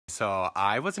So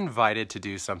I was invited to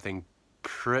do something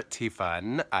pretty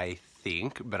fun, I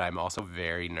think, but I'm also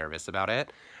very nervous about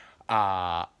it.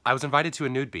 I was invited to a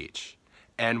nude beach.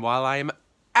 And while I'm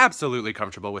absolutely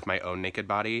comfortable with my own naked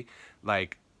body,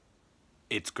 like,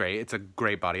 it's great. It's a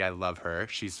great body. I love her.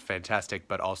 She's fantastic,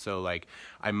 but also, like,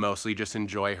 I mostly just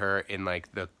enjoy her in,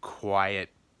 like, the quiet,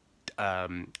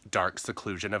 dark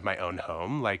seclusion of my own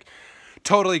home. Like,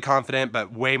 totally confident,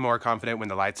 but way more confident when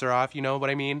the lights are off, you know what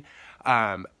I mean?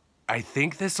 I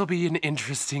think this will be an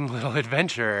interesting little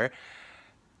adventure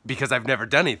because I've never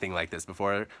done anything like this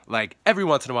before. Like, every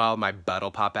once in a while, my butt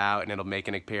will pop out and it'll make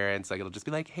an appearance. Like, it'll just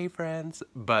be like, hey, friends.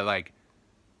 But, like,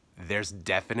 there's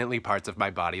definitely parts of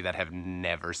my body that have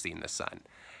never seen the sun.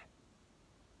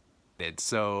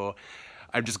 So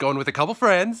I'm just going with a couple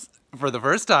friends for the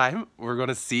first time. We're going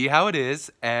to see how it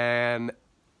is. And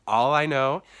all I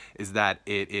know is that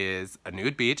it is a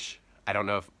nude beach. I don't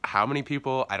know how many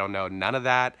people. I don't know none of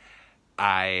that.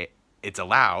 It's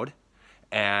allowed.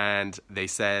 And they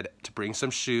said to bring some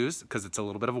shoes because it's a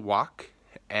little bit of a walk.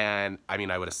 And I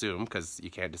mean, I would assume because you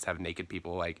can't just have naked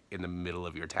people like in the middle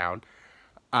of your town.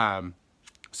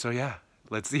 So yeah,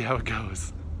 let's see how it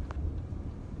goes.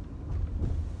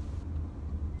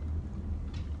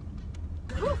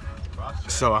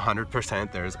 So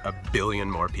 100%, there's a billion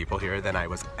more people here than I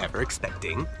was ever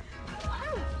expecting.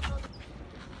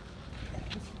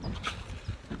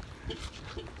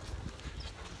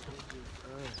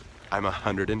 I'm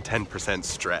 110%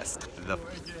 stressed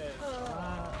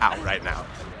out right now.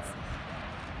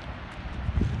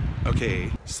 Okay,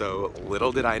 so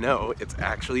little did I know, it's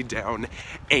actually down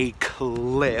a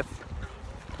cliff.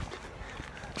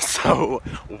 So,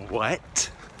 what?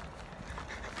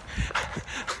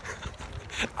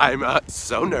 I'm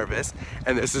so nervous,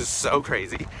 and this is so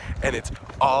crazy, and it's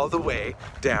all the way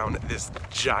down this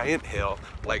giant hill,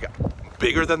 like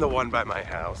bigger than the one by my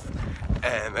house.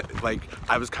 And like,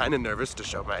 I was kind of nervous to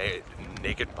show my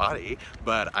naked body,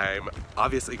 but I'm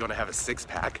obviously gonna have a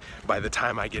six-pack by the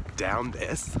time I get down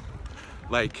this.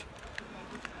 Like,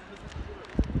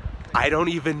 I don't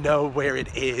even know where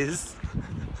it is.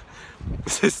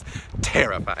 This is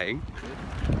terrifying.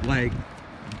 Like,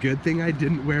 good thing I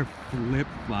didn't wear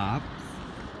flip-flops.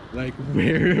 Like,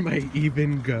 where am I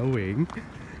even going?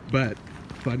 But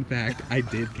fun fact, I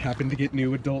did happen to get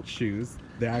new adult shoes.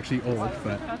 They're actually old,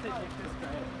 but...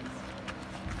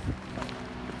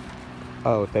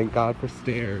 Oh, thank God for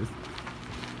stairs.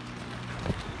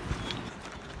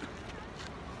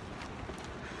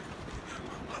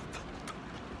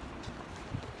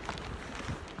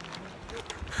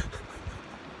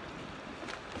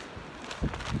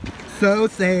 So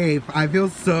safe. I feel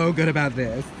so good about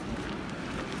this.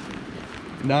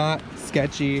 Not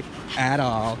sketchy at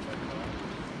all.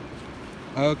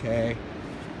 Okay.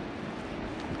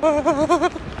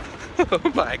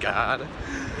 Oh my God.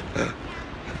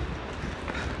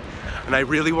 And I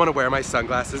really want to wear my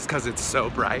sunglasses because it's so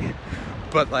bright,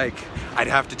 but like, I'd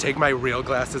have to take my real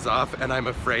glasses off, and I'm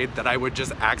afraid that I would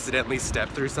just accidentally step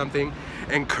through something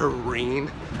and careen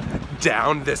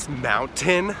down this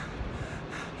mountain.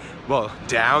 Well,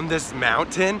 down this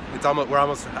mountain. It's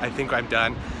almost, I think I'm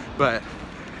done, but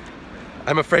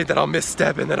I'm afraid that I'll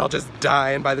misstep and then I'll just die,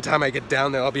 and by the time I get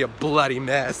down there, I'll be a bloody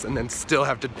mess and then still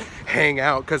have to hang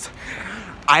out because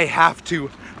I have to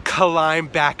climb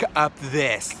back up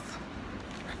this.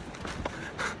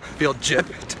 Feel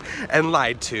gypped and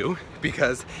lied to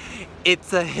because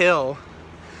it's a hill,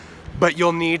 but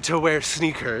you'll need to wear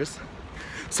sneakers.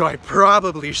 So I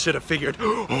probably should have figured,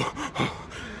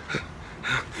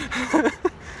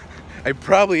 I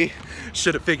probably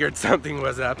should have figured something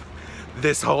was up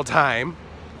this whole time.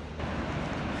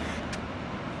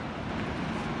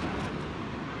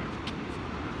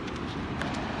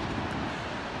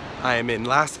 I am in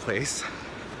last place,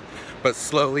 but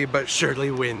slowly but surely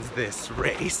wins this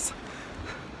race.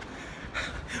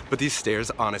 But these stairs,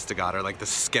 honest to God, are like the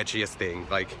sketchiest thing.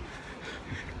 Like,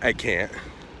 I can't.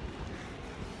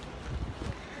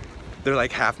 They're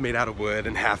like half made out of wood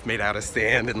and half made out of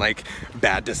sand, and like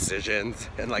bad decisions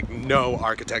and like no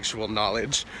architectural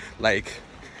knowledge. Like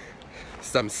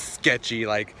some sketchy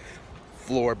like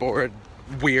floorboard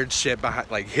weird shit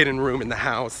behind, like hidden room in the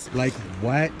house. Like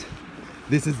what?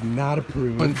 This is not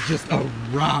approved. It's just a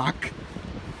rock.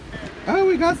 Oh,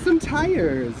 we got some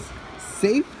tires.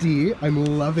 Safety. I'm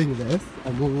loving this.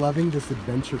 I'm loving this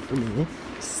adventure for me.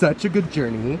 Such a good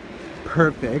journey.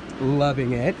 Perfect.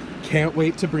 Loving it. Can't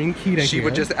wait to bring Kita here. She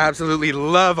would just absolutely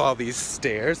love all these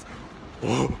stairs.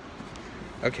 Whoa.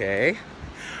 Okay.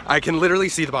 I can literally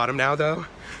see the bottom now though.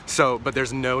 So, but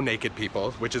there's no naked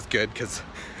people, which is good because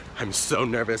I'm so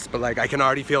nervous, but like I can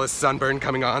already feel a sunburn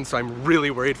coming on, so I'm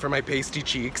really worried for my pasty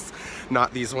cheeks,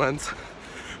 not these ones.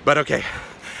 But okay,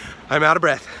 I'm out of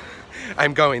breath.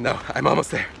 I'm going though, I'm almost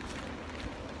there.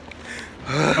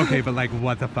 Okay, but like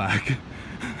what the fuck?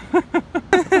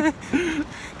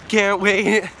 Can't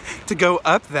wait to go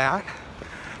up that.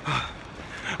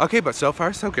 Okay, but so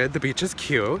far so good. The beach is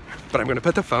cute, but I'm gonna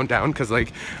put the phone down because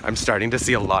like I'm starting to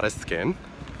see a lot of skin.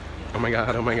 Oh my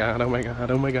god, oh my god, oh my god,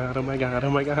 oh my god, oh my god, oh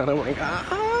my god, oh my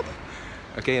god.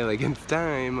 Okay, like it's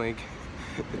time, like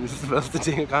I'm supposed to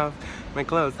take off my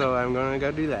clothes, so I'm gonna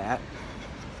go do that.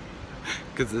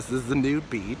 Cause this is the nude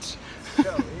beach.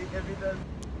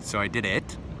 So I did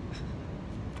it.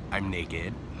 I'm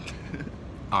naked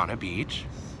on a beach,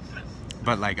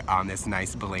 but like on this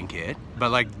nice blanket.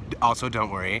 But like also don't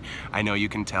worry, I know you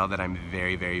can tell that I'm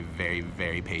very, very, very,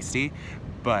 very pasty,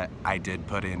 but I did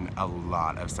put in a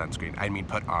lot of sunscreen. I mean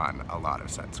put on a lot of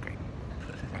sunscreen.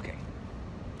 Okay.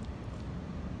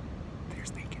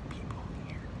 There's naked people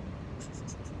here.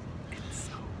 It's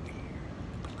so weird,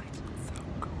 but like so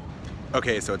cool.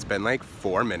 Okay, so it's been like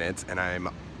 4 minutes and I'm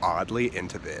oddly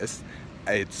into this.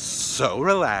 It's so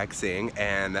relaxing,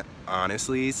 and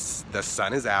honestly the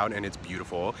sun is out and it's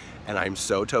beautiful, and I'm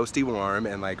so toasty warm,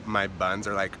 and like my buns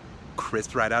are like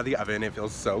crisp right out of the oven. It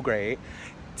feels so great.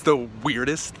 It's the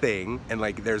weirdest thing, and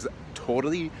like there's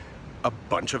totally a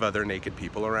bunch of other naked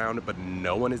people around, but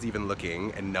no one is even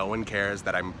looking, and no one cares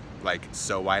that I'm like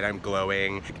so white I'm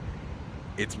glowing.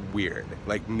 It's weird,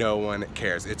 like no one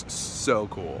cares. It's so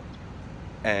cool.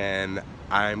 And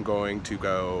I'm going to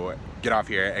go get off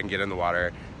here and get in the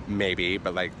water, maybe,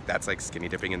 but like that's like skinny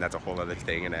dipping and that's a whole other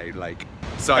thing, and I like,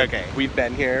 so okay, we've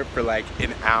been here for like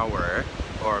an hour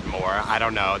or more. I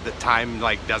don't know, the time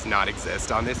like does not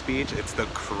exist on this beach. It's the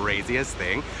craziest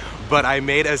thing. But I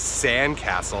made a sand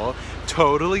castle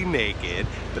totally naked,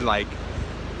 like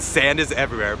sand is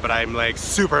everywhere, but I'm like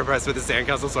super impressed with the sand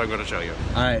castle, so I'm going to show you.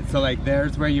 All right, so like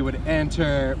there's where you would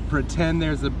enter, pretend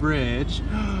there's a bridge.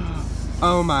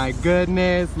 Oh my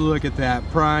goodness, look at that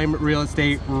prime real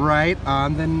estate right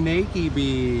on the naked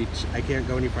beach. I can't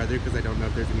go any farther because I don't know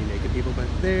if there's any naked people, but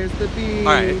there's the beach.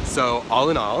 All right, so all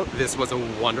in all, this was a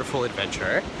wonderful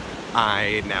adventure.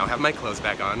 I now have my clothes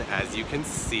back on, as you can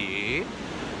see.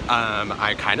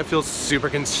 I kind of feel super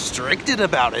constricted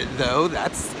about it though.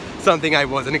 That's something I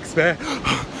wasn't expecting.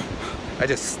 I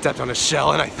just stepped on a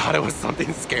shell and I thought it was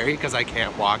something scary because I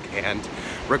can't walk and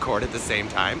record at the same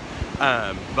time.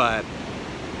 But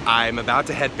I'm about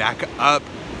to head back up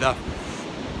the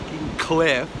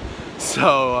cliff,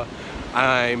 so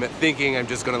I'm thinking I'm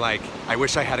just gonna like, I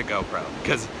wish I had a GoPro,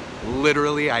 because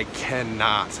literally I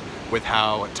cannot with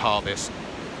how tall this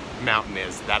mountain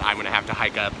is that I'm gonna have to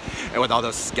hike up, and with all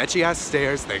those sketchy ass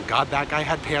stairs. Thank God that guy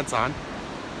had pants on.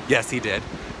 Yes, he did.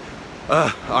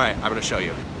 All right, I'm gonna show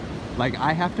you. Like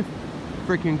I have to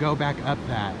freaking go back up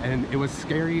that, and it was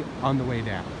scary on the way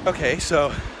down. Okay,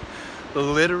 so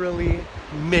literally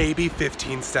maybe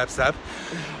 15 steps up,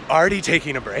 already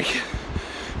taking a break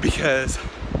because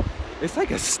it's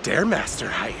like a Stairmaster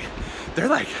height. They're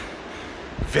like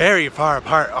very far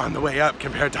apart on the way up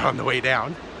compared to on the way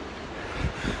down.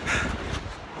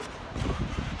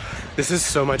 This is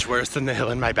so much worse than the hill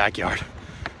in my backyard.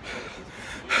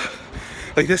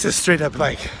 Like this is straight up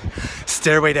like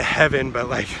stairway to heaven, but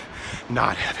like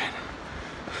not heaven.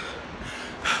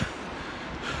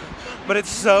 But it's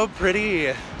so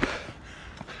pretty.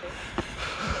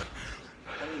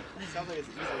 Sounds like it's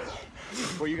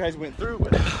easy. Well, you guys went through,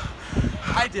 but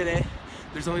I did it.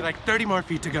 There's only like 30 more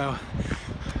feet to go.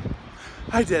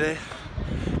 I did it.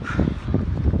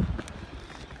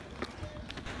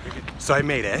 So I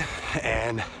made it,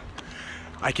 and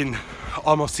I can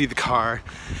almost see the car.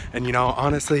 And you know,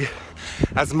 honestly,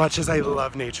 as much as I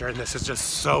love nature, and this is just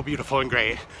so beautiful and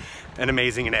great and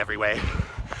amazing in every way,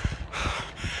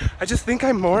 I just think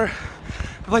I'm more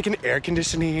of like an air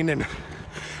conditioning, and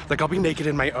like I'll be naked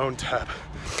in my own tub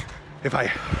if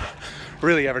I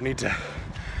really ever need to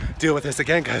deal with this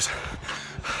again, because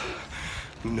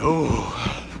no.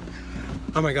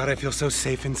 Oh my God, I feel so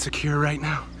safe and secure right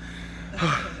now.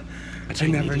 I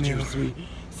never knew.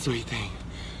 Sweet thing.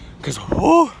 Because,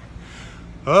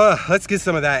 let's get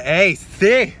some of that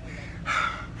AC.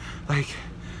 Like,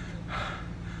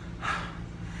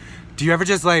 do you ever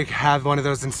just like have one of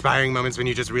those inspiring moments when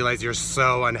you just realize you're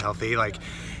so unhealthy, like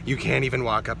you can't even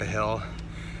walk up a hill,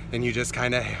 and you just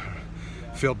kind of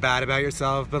feel bad about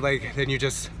yourself, but like then you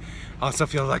just also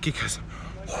feel lucky because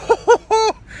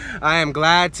I am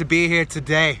glad to be here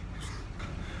today.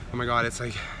 Oh my God, it's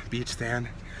like beach sand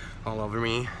all over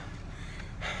me.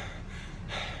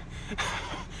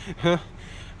 Oh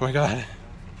my God.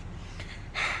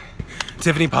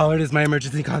 Tiffany Pollard is my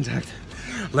emergency contact.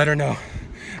 Let her know.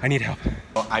 I need help.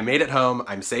 Well, I made it home.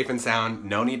 I'm safe and sound.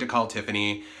 No need to call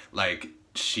Tiffany. Like,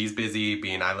 she's busy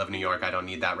being I love New York. I don't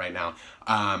need that right now.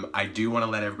 I do want to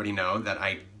let everybody know that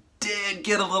I did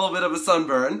get a little bit of a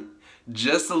sunburn.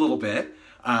 Just a little bit.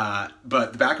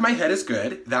 But the back of my head is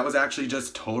good. That was actually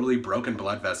just totally broken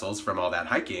blood vessels from all that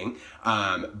hiking.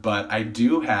 But I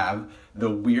do have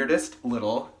the weirdest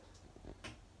little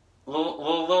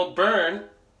burn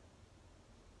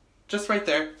just right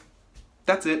there.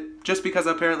 That's it. Just because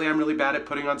apparently I'm really bad at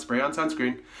putting on spray on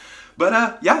sunscreen.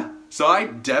 But yeah, so I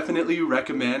definitely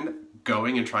recommend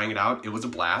going and trying it out. It was a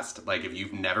blast. Like, if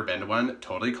you've never been to one,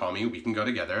 totally call me. We can go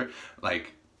together.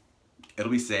 Like,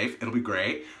 it'll be safe. It'll be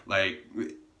great. Like,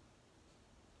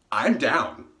 I'm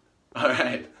down. All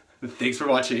right. Thanks for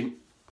watching.